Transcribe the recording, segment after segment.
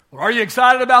Well, are you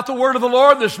excited about the word of the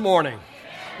Lord this morning?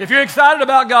 If you're excited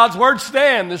about God's word,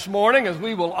 stand this morning as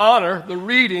we will honor the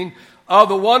reading of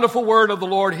the wonderful word of the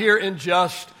Lord here in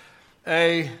just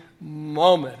a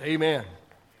moment. Amen.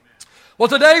 Well,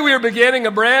 today we are beginning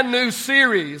a brand new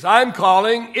series I'm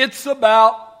calling It's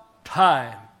About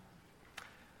Time.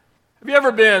 Have you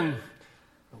ever been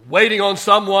waiting on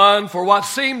someone for what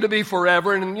seemed to be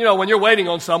forever? And you know, when you're waiting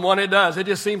on someone, it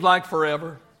just seems like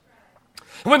forever.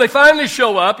 And when they finally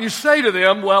show up, you say to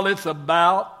them, well, it's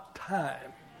about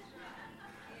time.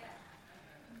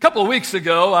 A couple of weeks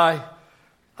ago, I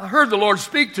heard the Lord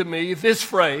speak to me this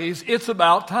phrase, it's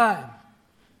about time.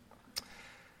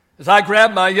 As I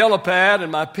grabbed my yellow pad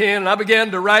and my pen, and I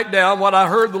began to write down what I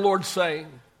heard the Lord saying.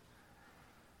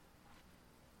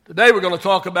 Today we're going to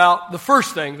talk about the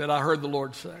first thing that I heard the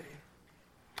Lord say.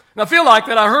 And I feel like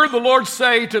that I heard the Lord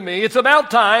say to me, it's about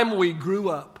time we grew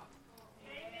up.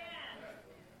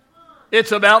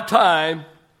 It's about time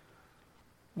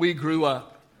we grew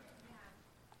up.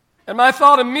 And my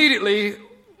thought immediately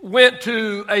went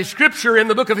to a scripture in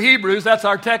the book of Hebrews. That's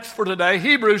our text for today.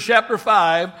 Hebrews chapter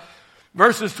 5,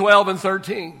 verses 12 and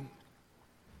 13.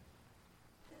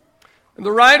 And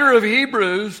the writer of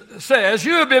Hebrews says,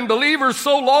 you have been believers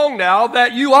so long now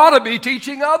that you ought to be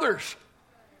teaching others.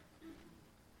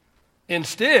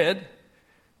 Instead,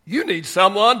 you need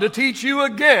someone to teach you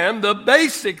again the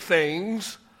basic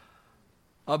things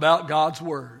about God's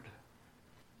Word.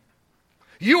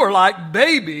 You are like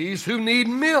babies who need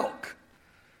milk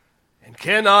and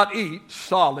cannot eat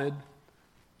solid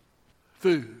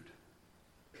food.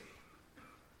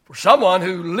 For someone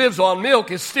who lives on milk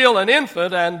is still an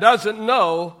infant and doesn't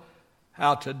know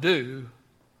how to do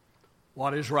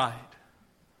what is right.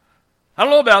 I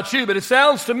don't know about you, but it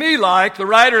sounds to me like the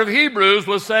writer of Hebrews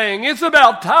was saying, it's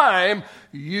about time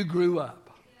you grew up.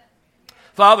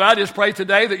 Father, I just pray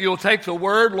today that you'll take the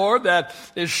word, Lord, that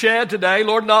is shed today.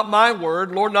 Lord, not my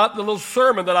word. Lord, not the little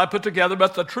sermon that I put together,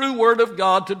 but the true word of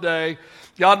God today.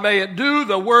 God, may it do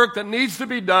the work that needs to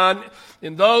be done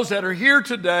in those that are here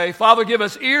today. Father, give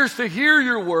us ears to hear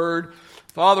your word.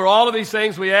 Father, all of these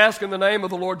things we ask in the name of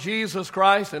the Lord Jesus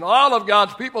Christ. And all of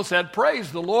God's people said, praise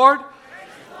the Lord.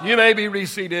 You may be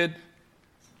reseated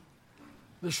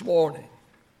this morning.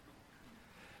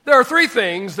 There are three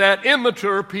things that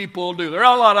immature people do. There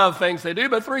are a lot of other things they do,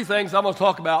 but three things I'm going to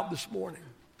talk about this morning.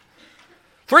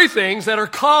 Three things that are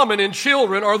common in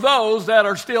children are those that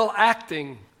are still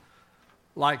acting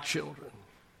like children.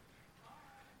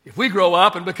 If we grow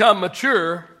up and become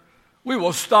mature, we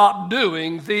will stop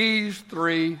doing these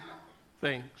three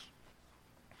things.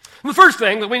 And the first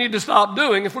thing that we need to stop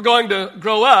doing if we're going to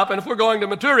grow up and if we're going to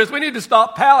mature is we need to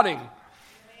stop pouting.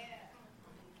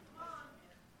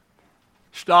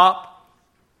 Stop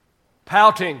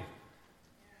pouting.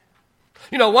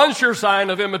 You know, one sure sign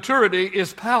of immaturity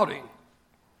is pouting.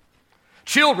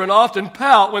 Children often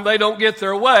pout when they don't get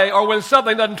their way or when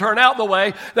something doesn't turn out the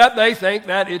way that they think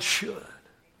that it should.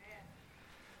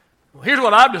 Well, here's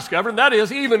what I've discovered, and that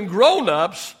is even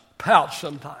grown-ups pout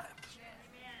sometimes.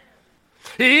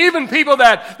 Even people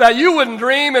that you wouldn't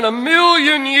dream in a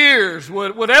million years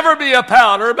would ever be a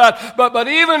pouter, but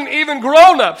even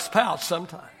grown-ups pout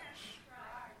sometimes.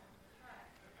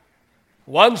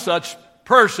 One such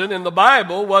person in the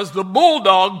Bible was the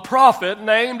bulldog prophet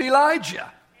named Elijah.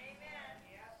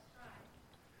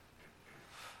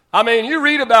 I mean, you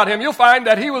read about him, you'll find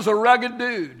that he was a rugged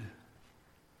dude.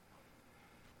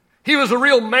 He was a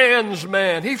real man's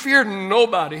man. He feared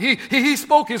nobody. He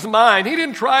spoke his mind. He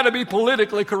didn't try to be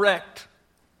politically correct.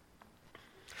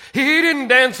 He didn't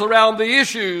dance around the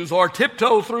issues or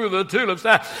tiptoe through the tulips.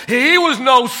 Now, he was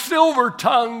no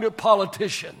silver-tongued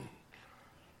politician.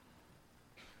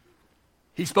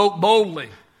 He spoke boldly.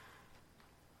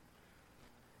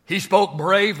 He spoke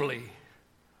bravely.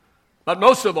 But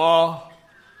most of all,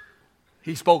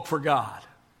 he spoke for God.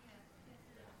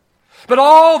 But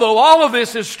although all of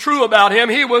this is true about him,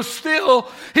 he was still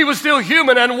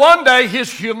human, and one day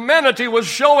his humanity was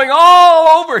showing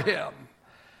all over him.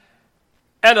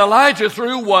 And Elijah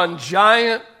threw one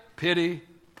giant pity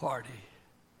party.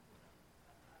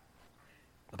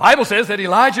 The Bible says that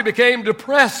Elijah became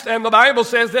depressed, and the Bible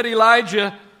says that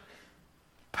Elijah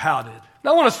pouted.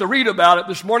 Now I want us to read about it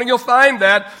this morning. You'll find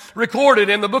that recorded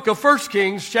in the book of 1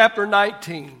 Kings chapter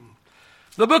 19.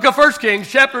 The book of 1 Kings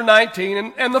chapter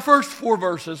 19 and the first 4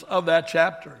 verses of that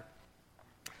chapter.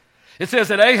 It says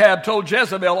that Ahab told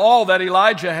Jezebel all that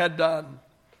Elijah had done.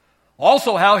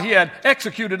 Also how he had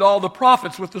executed all the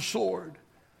prophets with the sword.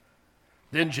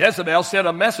 Then Jezebel sent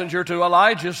a messenger to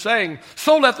Elijah saying,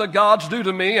 so let the gods do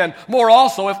to me, and more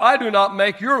also, if I do not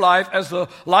make your life as the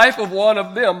life of one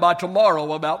of them by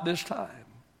tomorrow about this time.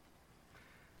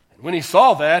 When he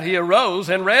saw that, he arose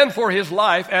and ran for his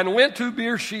life and went to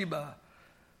Beersheba,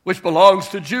 which belongs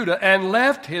to Judah, and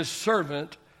left his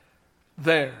servant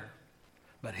there.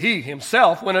 But he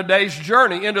himself went a day's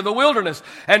journey into the wilderness,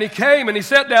 and he came and he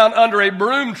sat down under a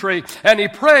broom tree, and he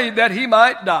prayed that he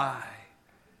might die.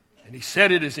 And he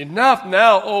said, "It is enough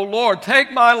now, O Lord,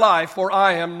 take my life, for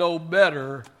I am no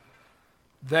better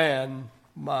than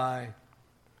my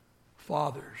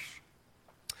fathers."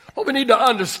 What we need to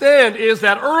understand is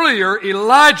that earlier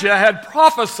Elijah had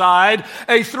prophesied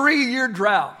a 3-year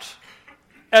drought,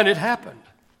 and it happened.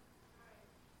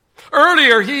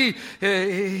 Earlier, he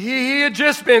had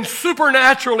just been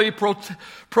supernaturally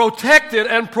protected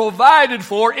and provided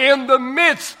for in the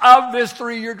midst of this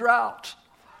 3-year drought.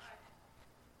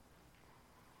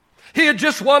 He had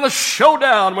just won a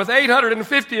showdown with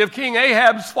 850 of King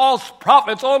Ahab's false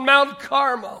prophets on Mount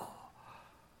Carmel.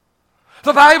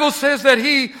 The Bible says that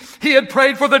he had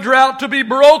prayed for the drought to be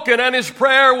broken, and his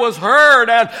prayer was heard,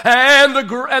 and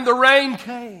the rain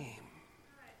came.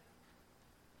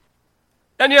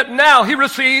 And yet now he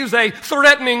receives a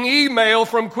threatening email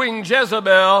from Queen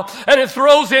Jezebel, and it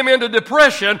throws him into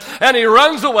depression, and he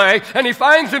runs away, and he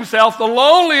finds himself the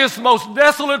loneliest, most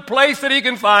desolate place that he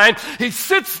can find. He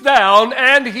sits down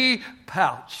and he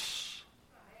pouts.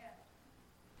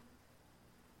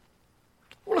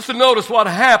 I want us to notice what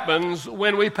happens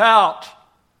when we pout.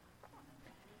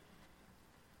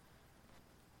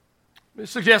 Let me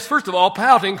suggest, first of all,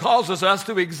 pouting causes us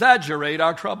to exaggerate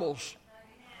our troubles.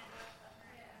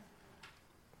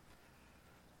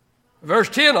 Verse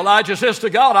 10, Elijah says to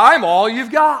God, "I'm all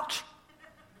you've got.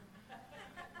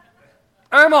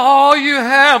 I'm all you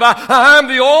have. I'm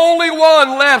the only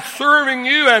one left serving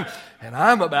you, and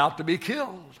I'm about to be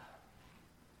killed."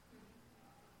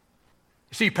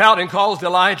 You see, pouting caused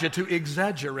Elijah to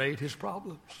exaggerate his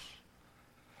problems.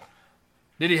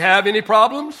 Did he have any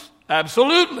problems?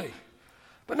 Absolutely.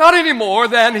 But not any more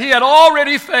than he had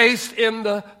already faced in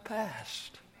the past.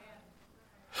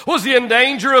 Was he in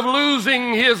danger of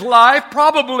losing his life?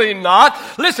 Probably not.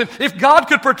 Listen, if God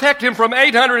could protect him from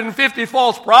 850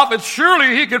 false prophets,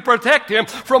 surely he could protect him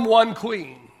from one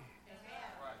queen.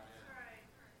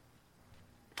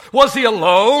 Was he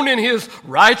alone in his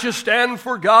righteous stand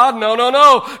for God?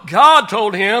 No. God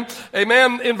told him,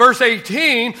 amen, in verse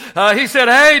 18, he said,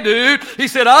 "Hey, dude," he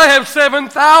said, "I have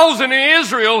 7,000 in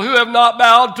Israel who have not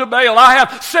bowed to Baal. I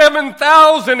have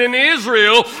 7,000 in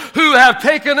Israel who have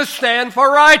taken a stand for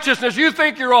righteousness. You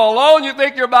think you're all alone? You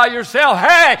think you're by yourself?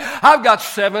 Hey, I've got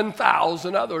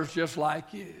 7,000 others just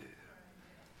like you."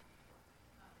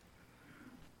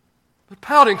 But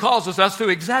pouting causes us to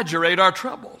exaggerate our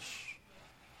troubles.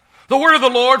 The word of the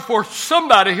Lord for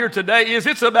somebody here today is,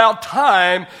 it's about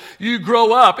time you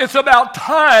grow up. It's about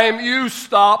time you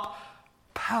stop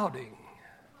pouting.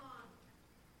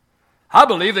 I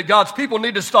believe that God's people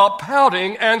need to stop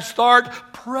pouting and start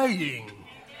praying.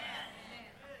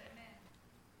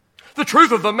 The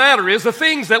truth of the matter is, the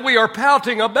things that we are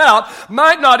pouting about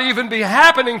might not even be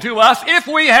happening to us if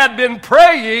we had been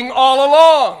praying all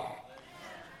along.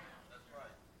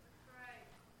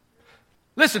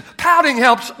 Listen, pouting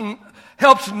helps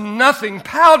nothing.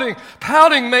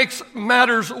 Pouting makes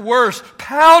matters worse.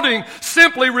 Pouting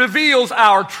simply reveals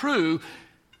our true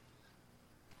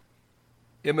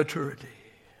immaturity.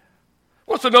 I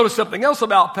want us to notice something else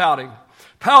about pouting.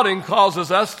 Pouting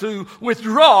causes us to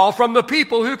withdraw from the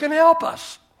people who can help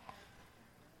us.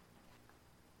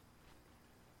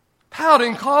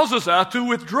 Pouting causes us to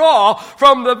withdraw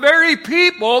from the very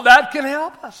people that can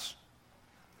help us.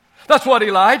 That's what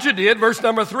Elijah did. Verse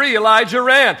number 3, Elijah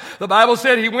ran. The Bible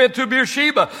said he went to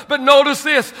Beersheba. But notice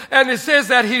this, and it says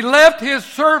that he left his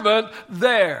servant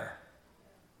there.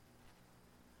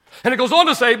 And it goes on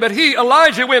to say, but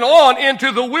Elijah went on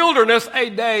into the wilderness a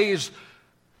day's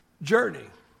journey.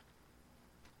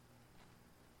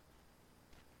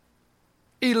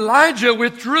 Elijah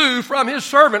withdrew from his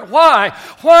servant. Why?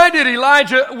 Why did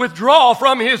Elijah withdraw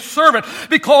from his servant?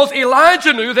 Because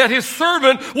Elijah knew that his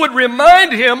servant would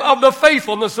remind him of the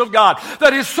faithfulness of God.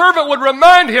 That his servant would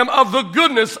remind him of the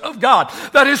goodness of God.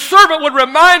 That his servant would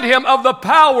remind him of the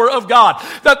power of God.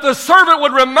 That the servant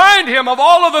would remind him of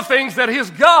all of the things that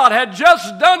his God had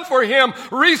just done for him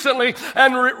recently,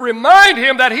 and remind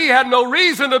him that he had no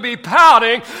reason to be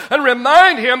pouting, and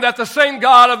remind him that the same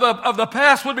God of the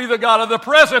past would be the God of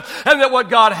the present, and that what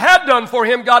God had done for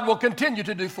him, God will continue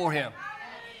to do for him.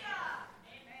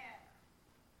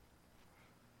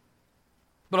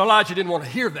 But Elijah didn't want to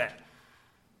hear that.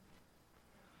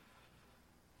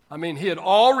 I mean, he had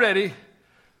already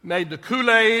made the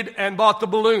Kool-Aid and bought the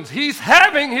balloons. He's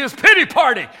having his pity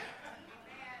party.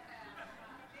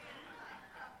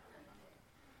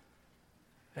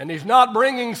 And he's not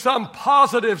bringing some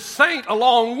positive saint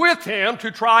along with him to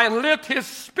try and lift his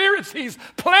spirits. He's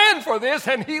planned for this,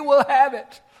 and he will have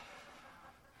it.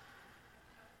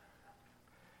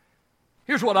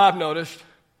 Here's what I've noticed.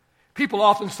 People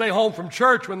often stay home from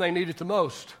church when they need it the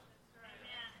most.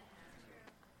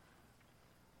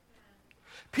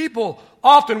 People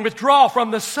often withdraw from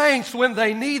the saints when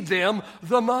they need them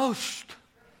the most.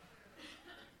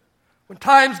 When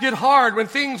times get hard, when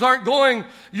things aren't going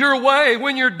your way,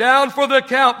 when you're down for the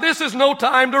count, this is no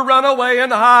time to run away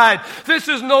and hide. This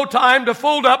is no time to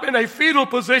fold up in a fetal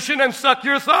position and suck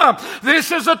your thumb.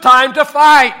 This is a time to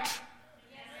fight.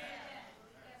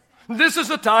 This is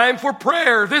a time for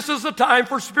prayer. This is a time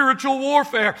for spiritual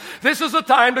warfare. This is a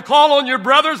time to call on your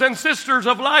brothers and sisters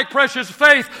of like precious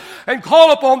faith and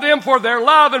call upon them for their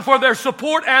love and for their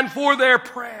support and for their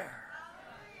prayer.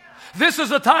 This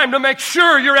is a time to make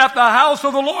sure you're at the house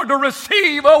of the Lord to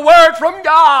receive a word from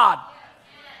God.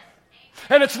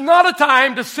 And it's not a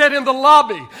time to sit in the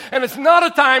lobby. And it's not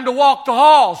a time to walk the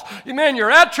halls. Amen. You're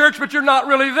at church, but you're not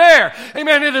really there.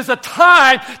 Amen. It is a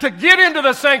time to get into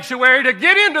the sanctuary, to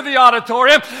get into the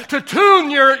auditorium, to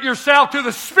tune yourself to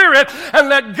the Spirit and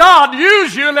let God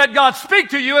use you and let God speak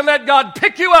to you and let God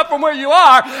pick you up from where you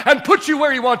are and put you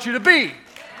where He wants you to be.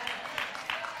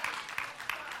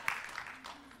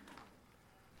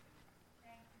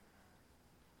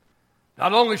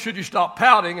 Not only should you stop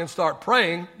pouting and start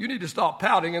praying, you need to stop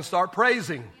pouting and start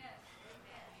praising.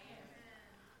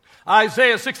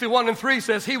 Isaiah 61:3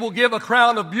 says, He will give a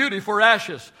crown of beauty for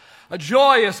ashes, a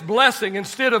joyous blessing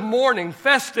instead of mourning,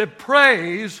 festive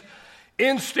praise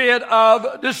instead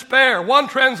of despair. One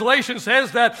translation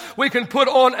says that we can put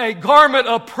on a garment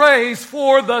of praise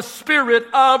for the spirit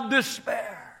of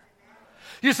despair.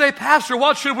 You say, Pastor,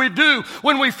 what should we do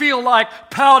when we feel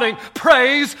like pouting?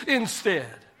 Praise instead.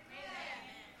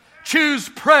 Choose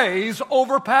praise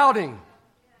over pouting.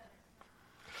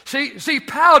 See,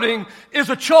 pouting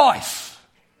is a choice.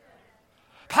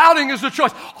 Pouting is a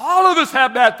choice. All of us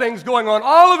have bad things going on.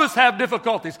 All of us have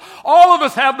difficulties. All of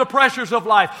us have the pressures of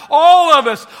life. All of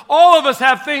us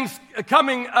have things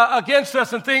coming against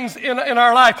us and things in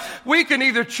our life. We can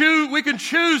either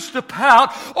choose to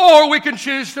pout or we can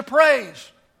choose to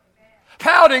praise.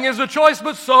 Pouting is a choice,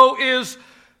 but so is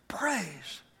praise.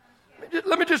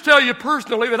 Let me just tell you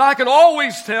personally that I can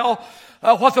always tell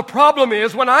what the problem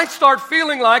is when I start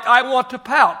feeling like I want to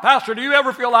pout. Pastor, do you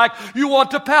ever feel like you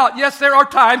want to pout? Yes, there are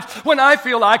times when I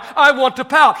feel like I want to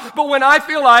pout. But when I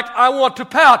feel like I want to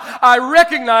pout, I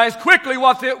recognize quickly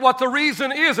what the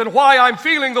reason is and why I'm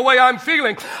feeling the way I'm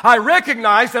feeling. I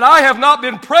recognize that I have not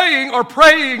been praying or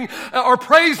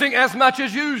praising as much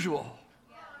as usual.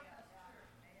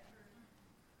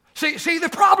 See, the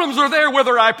problems are there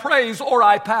whether I praise or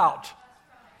I pout.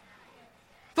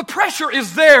 The pressure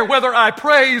is there whether I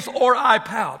praise or I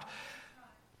pout.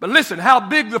 But listen, how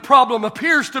big the problem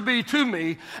appears to be to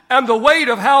me and the weight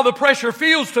of how the pressure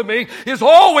feels to me is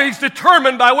always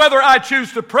determined by whether I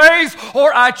choose to praise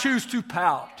or I choose to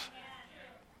pout.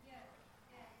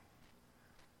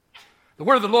 The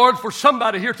word of the Lord for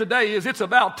somebody here today is it's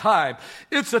about time.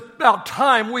 It's about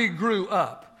time we grew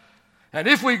up. And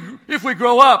if we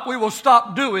grow up, we will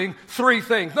stop doing three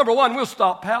things. Number one, we'll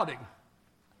stop pouting.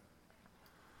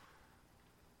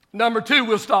 Number two,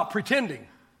 we'll stop pretending.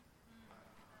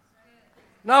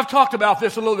 Now, I've talked about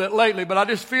this a little bit lately, but I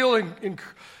just feel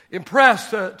impressed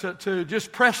to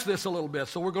just press this a little bit.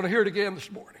 So we're going to hear it again this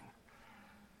morning.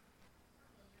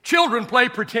 Children play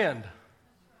pretend.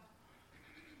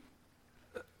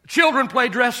 Children play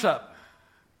dress up.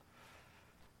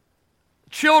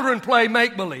 Children play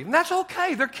make-believe. And that's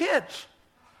okay. They're kids.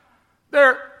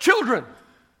 They're children.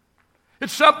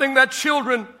 It's something that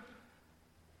children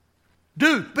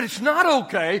do. But it's not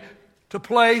okay to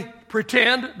play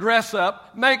pretend, dress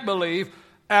up, make-believe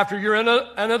after you're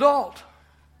an adult.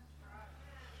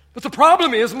 But the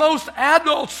problem is most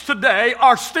adults today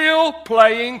are still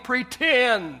playing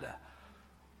pretend.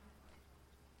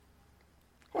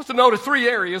 I want us to notice three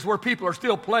areas where people are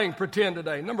still playing pretend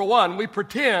today. Number one, we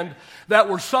pretend that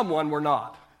we're someone we're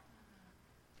not.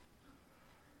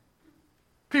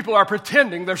 People are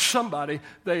pretending they're somebody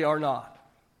they are not.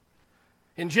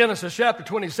 In Genesis chapter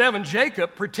 27,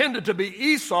 Jacob pretended to be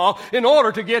Esau in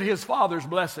order to get his father's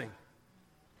blessing.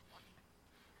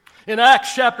 In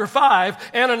Acts chapter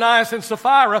 5, Ananias and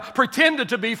Sapphira pretended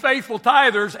to be faithful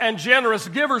tithers and generous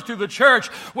givers to the church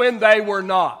when they were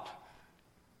not.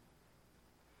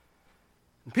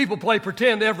 People play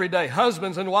pretend every day.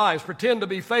 Husbands and wives pretend to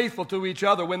be faithful to each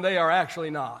other when they are actually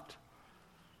not.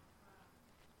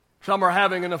 Some are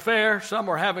having an affair. Some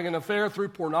are having an affair through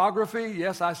pornography.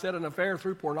 Yes, I said an affair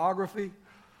through pornography.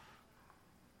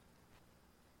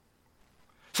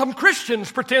 Some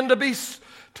Christians pretend to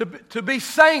be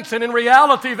saints, and in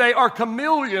reality they are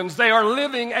chameleons. They are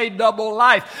living a double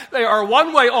life. They are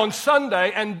one way on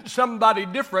Sunday and somebody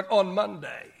different on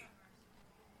Monday.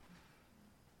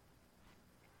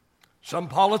 Some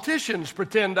politicians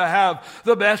pretend to have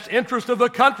the best interest of the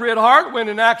country at heart when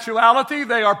in actuality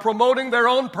they are promoting their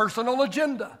own personal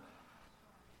agenda.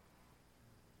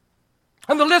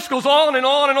 And the list goes on and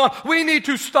on and on. We need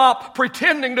to stop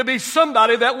pretending to be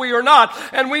somebody that we are not,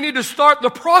 and we need to start the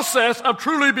process of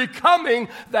truly becoming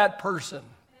that person.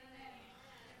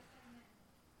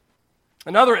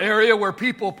 Another area where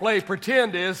people play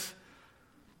pretend is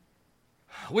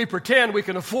we pretend we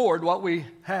can afford what we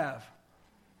have.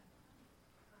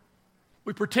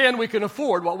 We pretend we can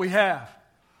afford what we have.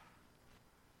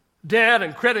 Debt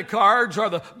and credit cards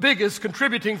are the biggest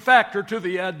contributing factor to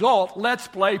the adult let's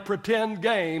play pretend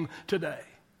game today.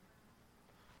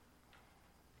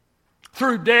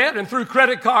 Through debt and through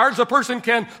credit cards, a person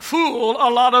can fool a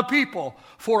lot of people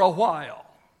for a while.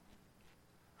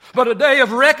 But a day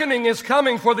of reckoning is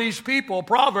coming for these people.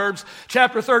 Proverbs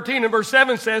chapter 13 and verse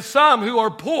 7 says, some who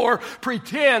are poor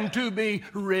pretend to be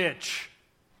rich.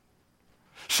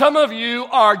 Some of you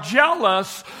are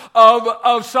jealous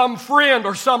of some friend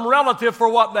or some relative for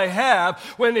what they have,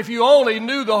 when if you only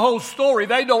knew the whole story,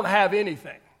 they don't have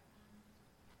anything.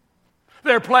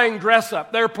 They're playing dress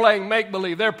up. They're playing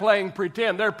make-believe. They're playing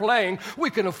pretend. They're playing we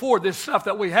can afford this stuff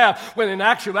that we have, when in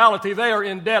actuality they are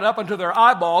in debt up unto their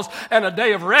eyeballs, and a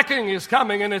day of reckoning is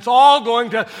coming, and it's all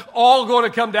going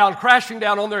to come down, crashing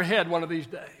down on their head one of these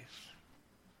days.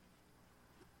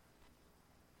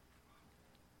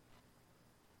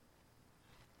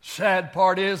 Sad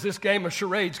part is this game of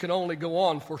charades can only go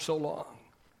on for so long.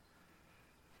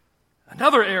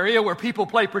 Another area where people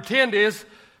play pretend is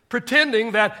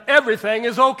pretending that everything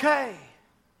is okay.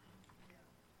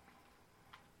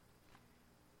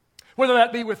 Whether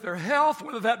that be with their health,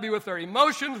 whether that be with their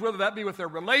emotions, whether that be with their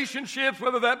relationships,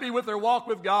 whether that be with their walk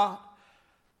with God.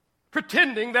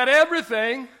 Pretending that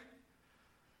everything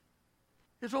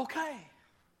is okay.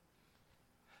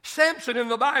 Samson in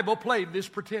the Bible played this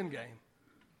pretend game.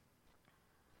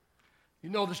 You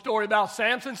know the story about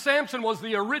Samson? Samson was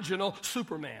the original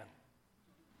Superman.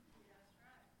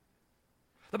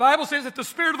 The Bible says that the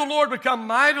Spirit of the Lord would come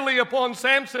mightily upon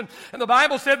Samson, and the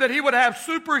Bible said that he would have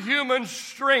superhuman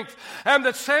strength, and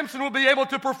that Samson would be able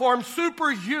to perform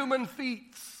superhuman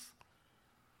feats.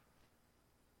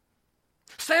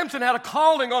 Samson had a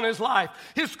calling on his life.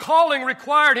 His calling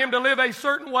required him to live a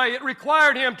certain way. It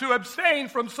required him to abstain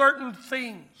from certain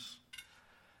things.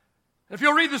 If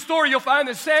you'll read the story, you'll find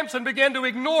that Samson began to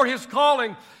ignore his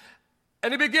calling,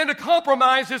 and he began to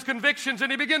compromise his convictions, and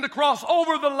he began to cross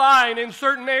over the line in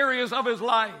certain areas of his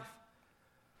life.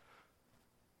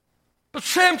 But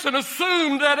Samson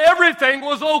assumed that everything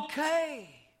was okay.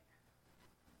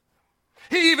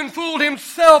 He even fooled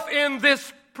himself in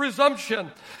this presumption.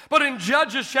 But in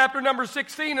Judges chapter number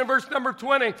 16 and verse number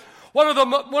 20, one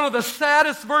of the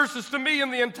saddest verses to me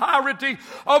in the entirety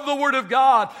of the Word of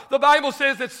God. The Bible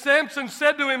says that Samson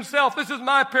said to himself, this is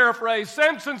my paraphrase,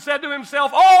 Samson said to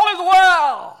himself, all is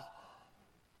well.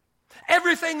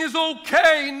 Everything is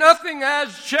okay. Nothing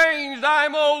has changed.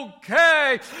 I'm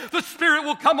okay. The Spirit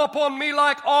will come upon me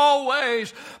like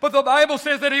always. But the Bible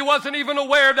says that he wasn't even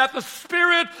aware that the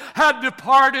Spirit had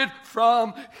departed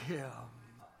from him.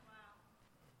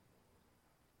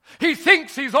 He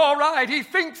thinks he's all right. He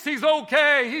thinks he's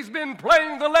okay. He's been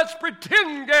playing the let's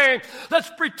pretend game.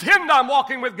 Let's pretend I'm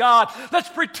walking with God. Let's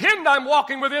pretend I'm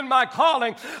walking within my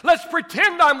calling. Let's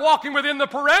pretend I'm walking within the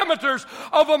parameters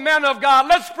of a man of God.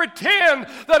 Let's pretend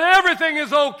that everything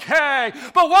is okay.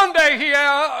 But one day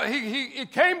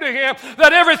it came to him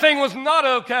that everything was not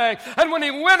okay. And when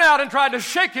he went out and tried to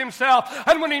shake himself,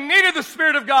 and when he needed the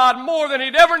Spirit of God more than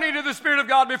he'd ever needed the Spirit of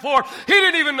God before, he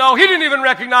didn't even know, he didn't even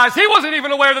recognize, he wasn't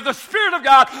even aware that the Spirit of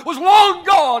God was long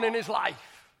gone in his life.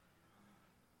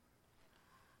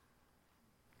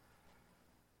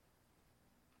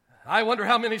 I wonder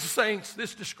how many saints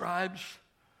this describes.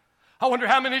 I wonder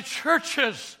how many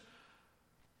churches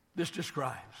this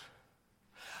describes.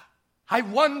 I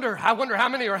wonder how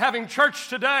many are having church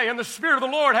today, and the Spirit of the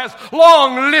Lord has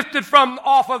long lifted from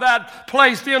off of that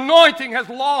place. The anointing has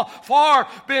long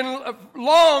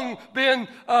been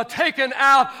taken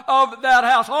out of that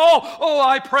house. Oh,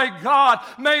 I pray God,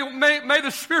 may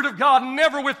the Spirit of God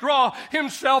never withdraw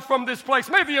Himself from this place.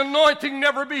 May the anointing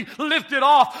never be lifted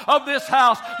off of this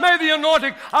house. May the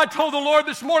anointing, I told the Lord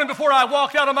this morning before I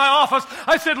walked out of my office,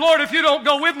 I said, Lord, if you don't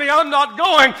go with me, I'm not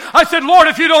going. I said, Lord,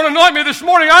 if you don't anoint me this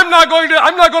morning, I'm not going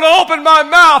I'm not going to open my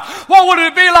mouth. What would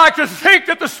it be like to think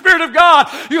that the Spirit of God,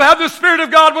 you have the Spirit of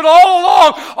God, but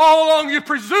all along you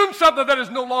presume something that is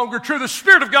no longer true. The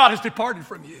Spirit of God has departed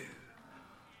from you.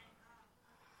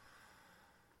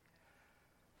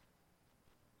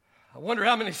 I wonder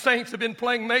how many saints have been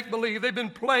playing make-believe. They've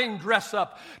been playing dress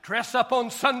up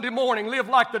on Sunday morning, live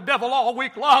like the devil all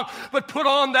week long, but put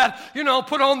on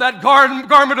that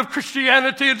garment of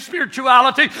Christianity and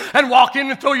spirituality and walk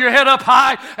in and throw your head up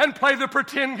high and play the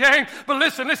pretend game. But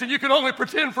listen, you can only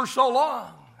pretend for so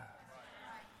long.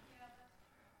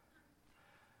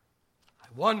 I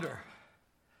wonder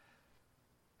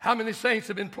how many saints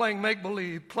have been playing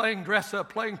make-believe, playing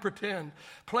dress-up, playing pretend,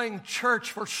 playing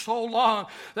church for so long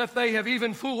that they have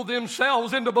even fooled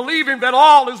themselves into believing that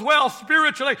all is well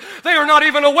spiritually. They are not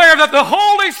even aware that the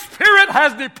Holy Spirit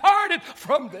has departed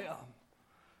from them.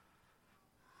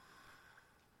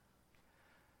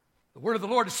 The word of the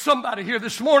Lord to somebody here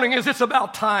this morning is it's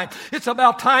about time. It's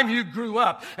about time you grew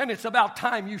up, and it's about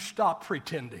time you stopped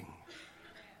pretending.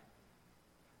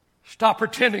 Stop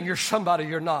pretending you're somebody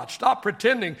you're not. Stop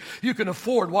pretending you can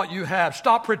afford what you have.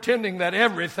 Stop pretending that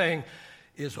everything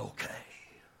is okay.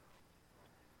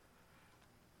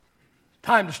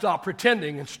 Time to stop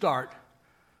pretending and start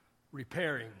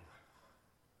repairing.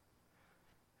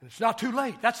 And it's not too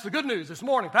late. That's the good news this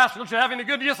morning. Pastor, don't you have any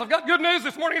good news? Yes, I've got good news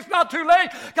this morning. It's not too late.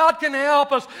 God can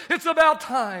help us. It's about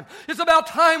time. It's about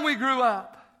time we grew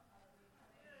up.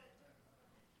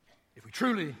 If we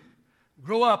truly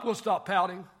grow up, we'll stop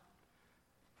pouting.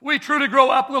 We truly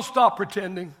grow up, we'll stop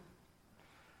pretending.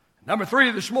 Number 3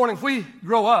 this morning, if we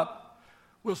grow up,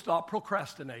 we'll stop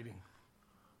procrastinating.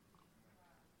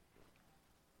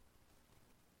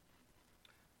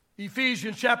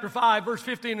 Ephesians chapter 5, verse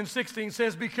 15 and 16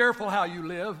 says, be careful how you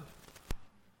live.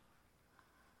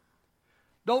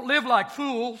 Don't live like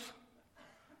fools,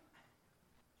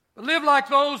 but live like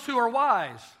those who are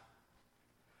wise.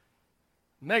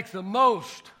 Make the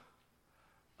most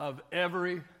of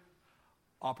every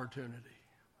opportunity.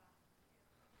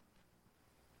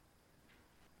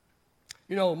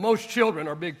 You know, most children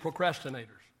are big procrastinators.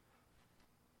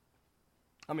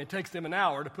 I mean, it takes them an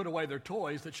hour to put away their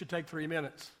toys that should take 3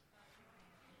 minutes.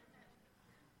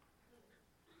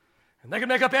 And they can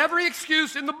make up every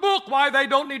excuse in the book why they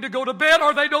don't need to go to bed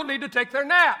or they don't need to take their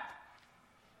nap.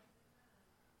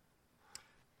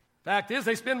 Fact is,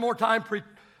 they spend more time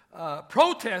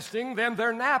protesting than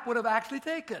their nap would have actually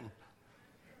taken.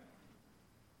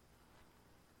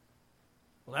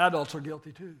 Well, adults are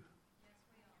guilty too.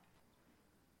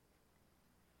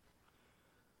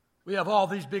 We have all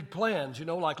these big plans,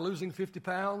 like losing 50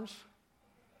 pounds,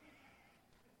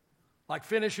 like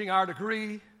finishing our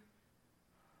degree,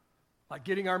 like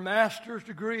getting our master's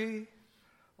degree,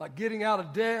 like getting out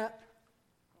of debt,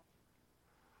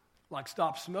 like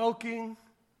stop smoking,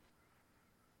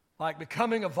 like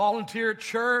becoming a volunteer at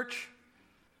church.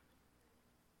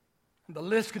 And the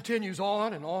list continues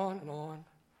on and on and on.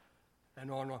 And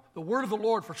on and on. The word of the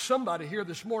Lord for somebody here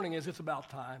this morning is it's about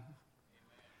time.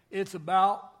 It's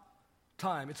about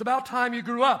time. It's about time you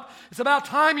grew up. It's about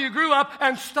time you grew up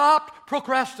and stopped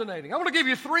procrastinating. I want to give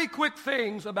you 3 quick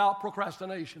things about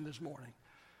procrastination this morning.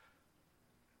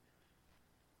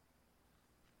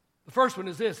 The first one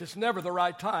is this: it's never the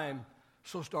right time,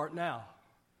 so start now.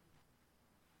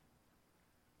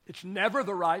 It's never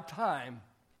the right time,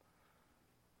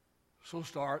 so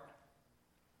start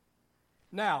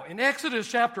now. In Exodus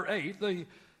chapter 8, the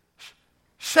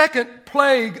second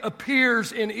plague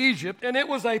appears in Egypt, and it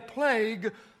was a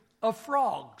plague of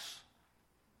frogs.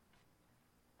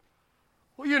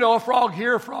 Well, a frog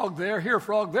here, a frog there, here a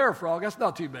frog, there a frog. That's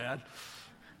not too bad.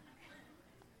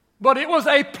 But it was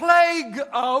a plague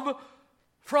of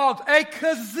frogs, a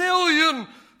gazillion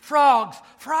frogs.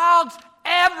 Frogs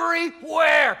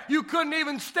everywhere. You couldn't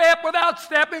even step without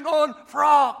stepping on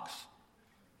frogs.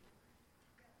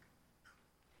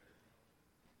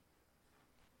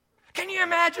 Can you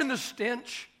imagine the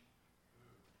stench?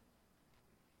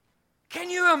 Can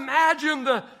you imagine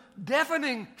the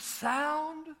deafening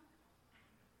sound?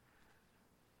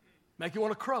 Make you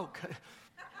want to croak.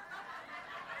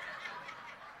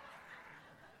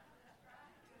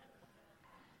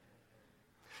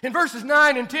 In verses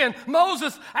 9 and 10,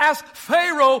 Moses asked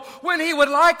Pharaoh when he would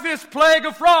like this plague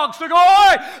of frogs to go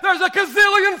away. There's a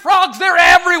gazillion frogs. They're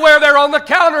everywhere. They're on the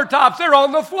countertops. They're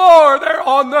on the floor. They're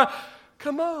on the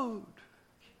commode.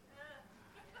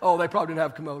 Oh, they probably didn't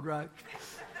have commode, right?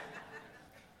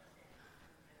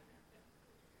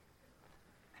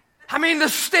 I mean the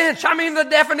stench. I mean the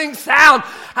deafening sound.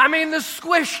 I mean the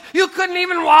squish. You couldn't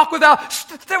even walk without.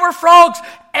 There were frogs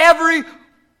everywhere.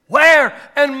 Where?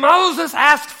 And Moses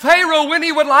asked Pharaoh when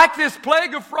he would like this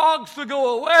plague of frogs to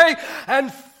go away.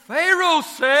 And Pharaoh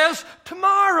says,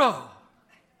 tomorrow.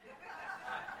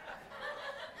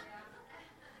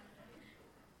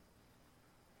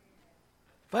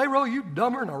 Pharaoh, you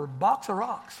dumber than a box of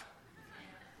rocks.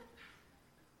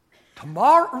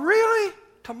 Tomorrow? Really?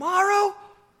 Tomorrow?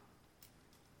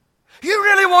 You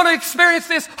really want to experience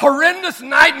this horrendous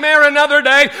nightmare another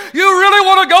day? You really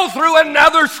want to go through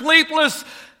another sleepless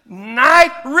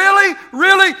night? Really?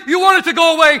 Really? You want it to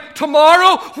go away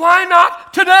tomorrow? Why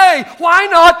not today? Why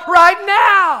not right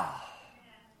now?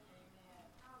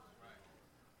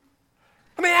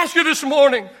 Let me ask you this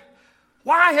morning,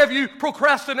 why have you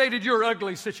procrastinated your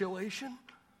ugly situation?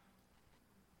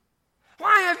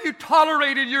 Why have you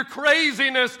tolerated your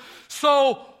craziness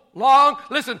so long?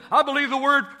 Listen, I believe the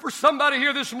word for somebody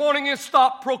here this morning is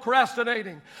stop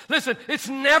procrastinating. Listen, it's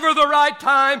never the right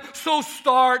time, so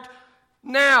start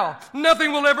now.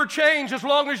 Nothing will ever change as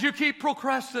long as you keep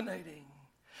procrastinating.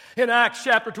 In Acts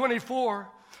chapter 24,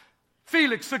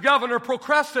 Felix, the governor,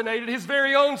 procrastinated his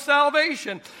very own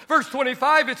salvation. Verse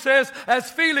 25, it says,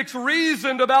 as Felix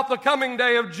reasoned about the coming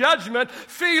day of judgment,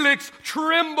 Felix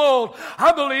trembled.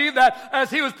 I believe that as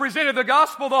he was presented the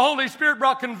gospel, the Holy Spirit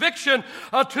brought conviction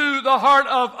to the heart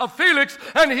of Felix,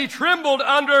 and he trembled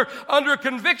under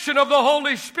conviction of the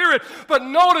Holy Spirit. But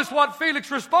notice what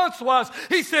Felix's response was.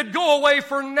 He said, go away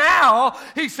for now.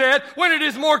 He said, when it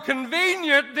is more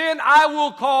convenient, then I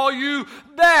will call you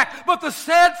back. But the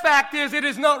sad fact is, it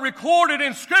is not recorded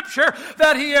in Scripture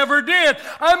that he ever did.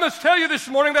 I must tell you this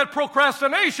morning that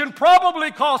procrastination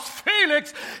probably cost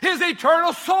Felix his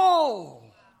eternal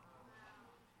soul.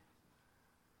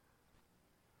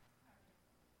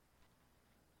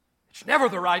 It's never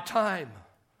the right time.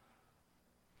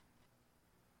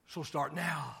 So start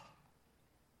now.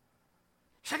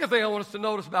 Second thing I want us to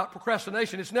notice about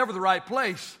procrastination, it's never the right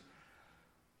place.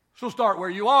 So start where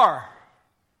you are.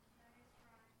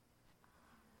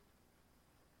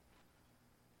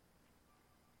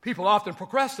 People often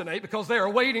procrastinate because they are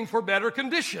waiting for better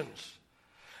conditions.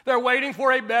 They're waiting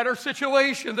for a better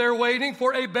situation. They're waiting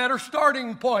for a better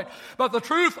starting point. But the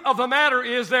truth of the matter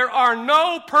is there are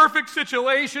no perfect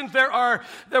situations. There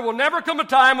will never come a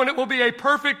time when it will be a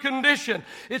perfect condition.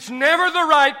 It's never the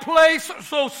right place,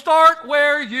 so start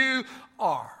where you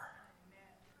are.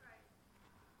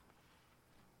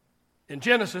 In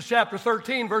Genesis chapter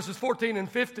 13, verses 14 and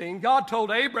 15, God said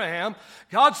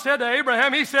to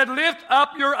Abraham, he said, lift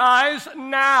up your eyes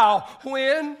now.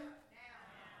 When?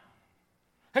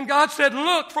 And God said,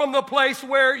 look from the place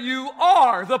where you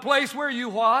are. The place where you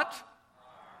what?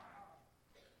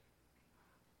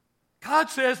 God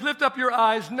says, lift up your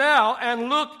eyes now and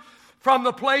look from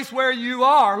the place where you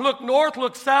are. Look north,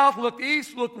 look south, look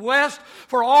east, look west.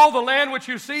 For all the land which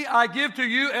you see, I give to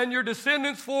you and your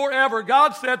descendants forever.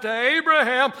 God said to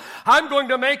Abraham, I'm going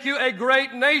to make you a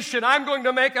great nation. I'm going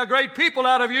to make a great people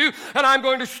out of you, and I'm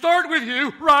going to start with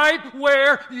you right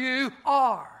where you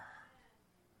are.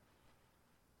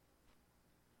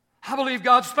 I believe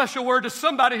God's special word to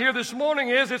somebody here this morning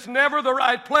is it's never the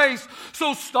right place,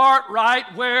 so start right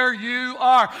where you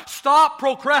are. Stop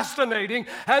procrastinating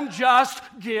and just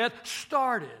get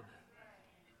started.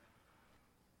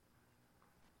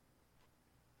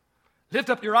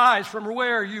 Lift up your eyes from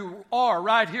where you are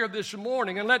right here this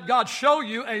morning and let God show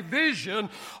you a vision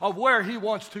of where He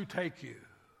wants to take you.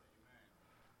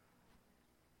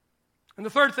 And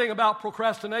the third thing about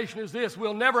procrastination is this: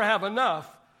 we'll never have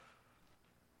enough.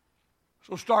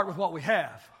 So start with what we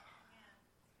have.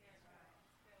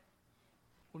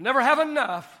 We'll never have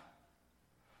enough.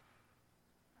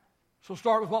 So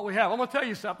start with what we have. I'm going to tell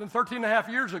you something. 13 and a half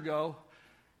years ago,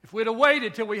 if we'd have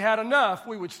waited till we had enough,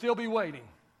 we would still be waiting.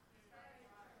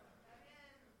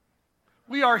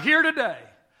 We are here today.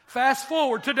 Fast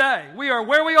forward today. We are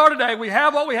where we are today. We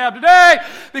have what we have today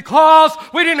because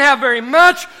we didn't have very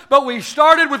much, but we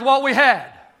started with what we had.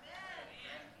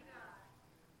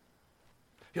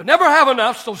 You'll never have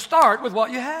enough, so start with what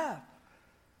you have.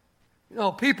 You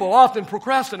know, people often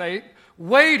procrastinate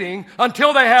waiting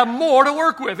until they have more to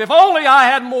work with. If only I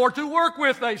had more to work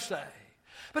with, they say.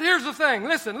 But here's the thing.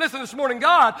 Listen this morning.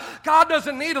 God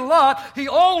doesn't need a lot. He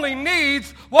only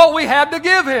needs what we have to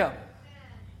give Him.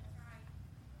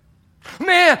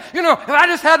 Man, if I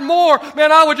just had more,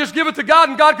 I would just give it to God,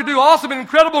 and God could do awesome and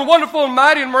incredible and wonderful and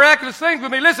mighty and miraculous things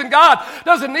with me. Listen, God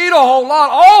doesn't need a whole lot.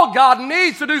 All God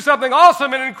needs to do something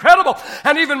awesome and incredible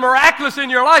and even miraculous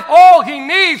in your life, all He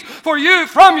needs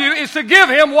from you is to give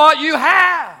Him what you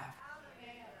have.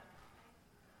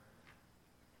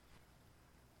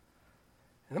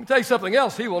 And let me tell you something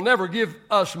else. He will never give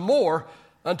us more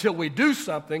until we do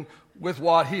something with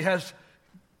what He has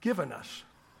given us.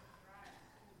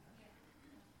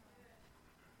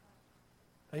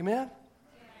 Amen?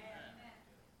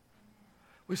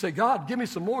 We say, God, give me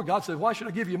some more. God says, why should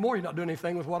I give you more? You're not doing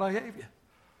anything with what I gave you.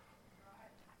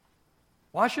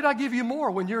 Why should I give you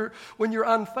more when you're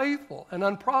unfaithful and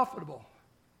unprofitable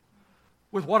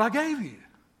with what I gave you?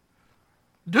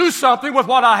 Do something with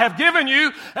what I have given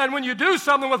you, and when you do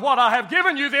something with what I have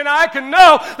given you, then I can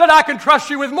know that I can trust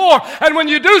you with more. And when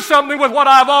you do something with what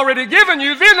I've already given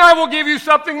you, then I will give you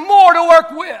something more to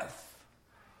work with.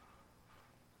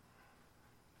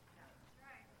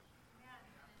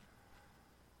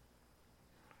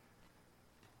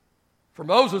 For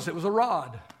Moses, it was a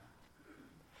rod.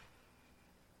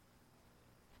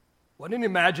 Wasn't any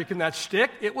magic in that stick.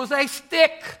 It was a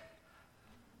stick.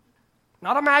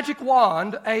 Not a magic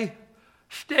wand, a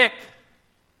stick.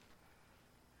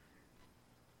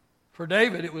 For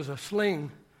David, it was a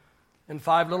sling and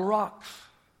 5 little rocks.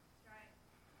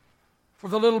 For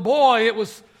the little boy, it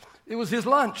was his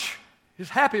lunch, his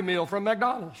Happy Meal from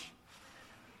McDonald's.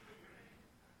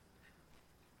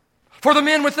 For the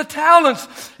men with the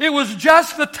talents, it was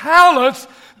just the talents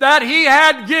that he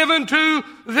had given to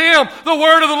them. The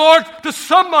word of the Lord to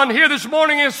someone here this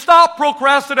morning is stop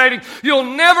procrastinating. You'll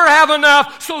never have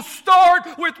enough, so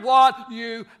start with what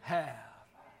you have.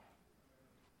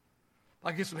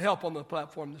 I get some help on the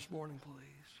platform this morning, please.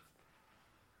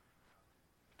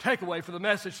 Takeaway for the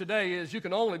message today is you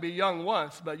can only be young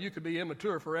once, but you could be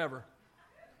immature forever.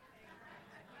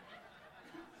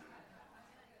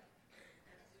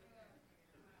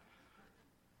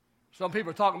 Some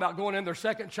people are talking about going in their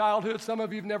second childhood. Some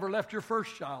of you have never left your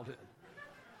first childhood.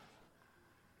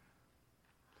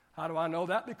 How do I know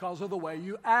that? Because of the way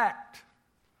you act.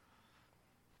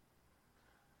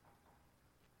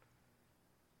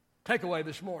 Takeaway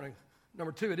this morning.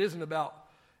 Number 2, isn't it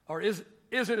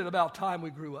about time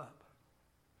we grew up?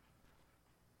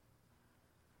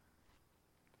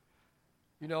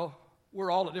 You know,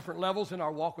 we're all at different levels in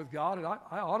our walk with God, and I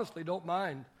honestly don't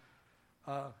mind,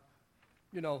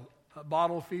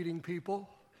 bottle feeding people.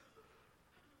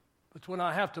 But when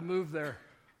I have to move their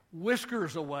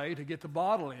whiskers away to get the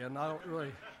bottle in, I don't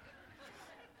really.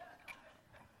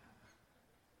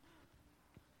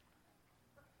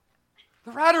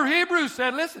 The writer of Hebrews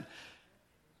said, listen,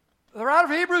 the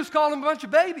writer of Hebrews called them a bunch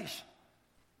of babies.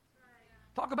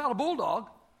 Talk about a bulldog.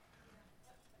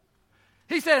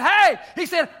 He said,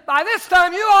 by this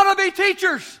time you ought to be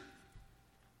teachers.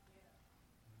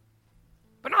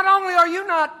 But not only are you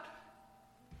not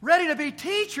ready to be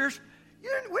teachers,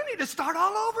 we need to start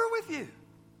all over with you.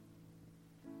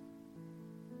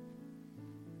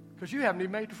 Because you haven't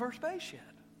even made the first base yet.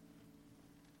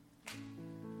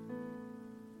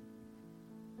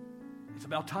 It's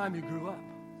about time you grew up.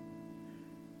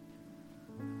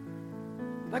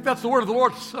 I think that's the word of the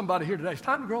Lord to somebody here today. It's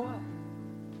time to grow up.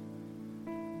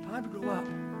 Time to grow up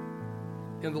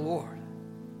in the Lord.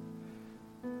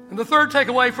 And the third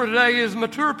takeaway for today is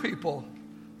mature people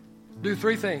do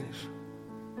 3 things.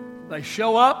 They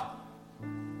show up,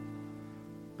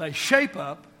 they shape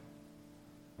up,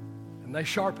 and they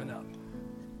sharpen up.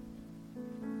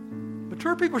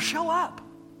 Mature people show up.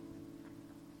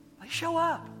 They show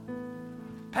up.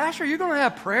 Pastor, you're going to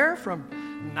have prayer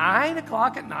from 9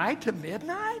 o'clock at night to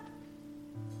midnight?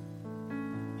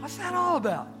 What's that all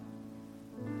about?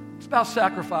 It's about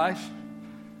sacrifice.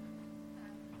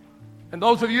 And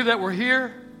those of you that were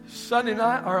here Sunday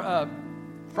night or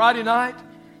Friday night,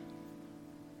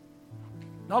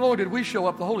 not only did we show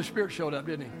up, the Holy Spirit showed up,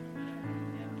 didn't He?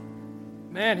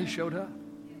 Man, He showed up.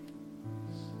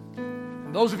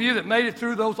 And those of you that made it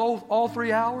through those all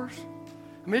 3 hours,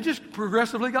 I mean, it just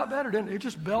progressively got better, didn't it? It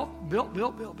just built.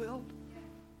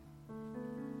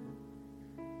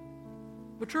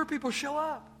 Mature people show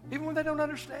up. Even when they don't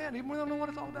understand, even when they don't know what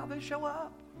it's all about, they show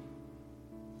up.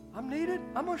 I'm needed.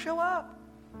 I'm going to show up.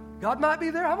 God might be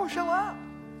there. I'm going to show up.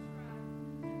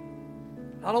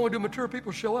 Not only do mature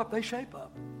people show up, they shape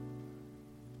up.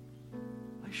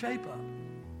 They shape up.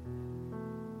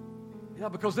 Yeah,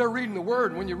 because they're reading the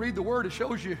Word. And when you read the Word, it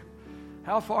shows you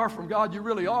how far from God you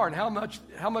really are and how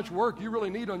much work you really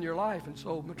need on your life. And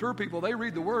so mature people, they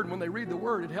read the Word. And when they read the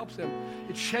Word, it helps them.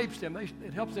 It shapes them.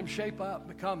 It helps them shape up,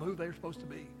 become who they're supposed to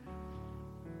be.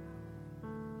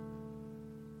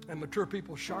 And mature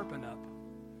people sharpen up.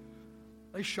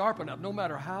 They sharpen up no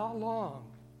matter how long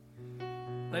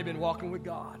they've been walking with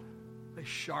God. They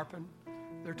sharpen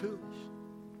their tools.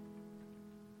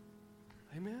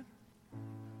 Amen?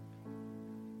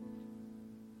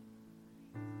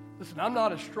 Listen, I'm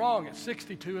not as strong at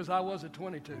 62 as I was at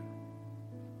 22.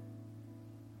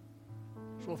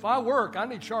 So if I work, I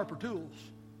need sharper tools.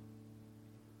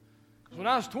 Because when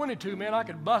I was 22, man, I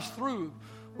could bust through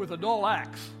with a dull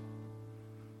axe.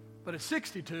 But at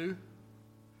 62,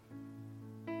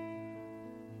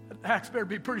 that axe better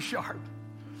be pretty sharp.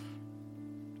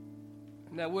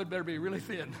 And that wood better be really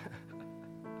thin.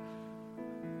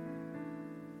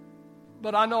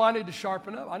 But I know I need to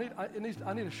sharpen up. I need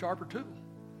a sharper tool.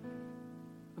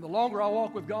 And the longer I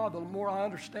walk with God, the more I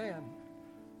understand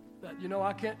that,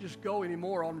 I can't just go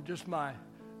anymore on just my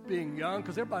being young,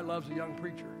 because everybody loves a young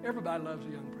preacher. Everybody loves a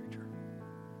young preacher.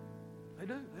 They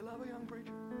do. They love a young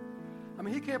preacher. I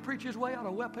mean, he can't preach his way out of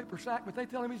a wet paper sack, but they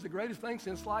tell him he's the greatest thing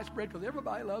since sliced bread, because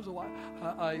everybody loves a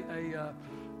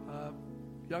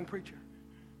young preacher.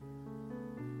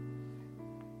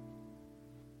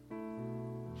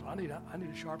 So I need to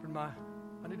sharpen my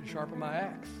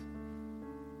axe.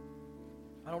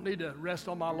 I don't need to rest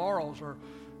on my laurels or,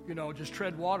 just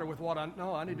tread water with what I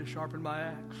know. I need to sharpen my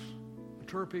axe.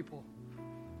 Mature people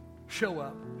show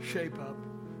up, shape up,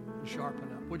 and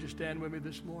sharpen up. Would you stand with me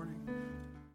this morning?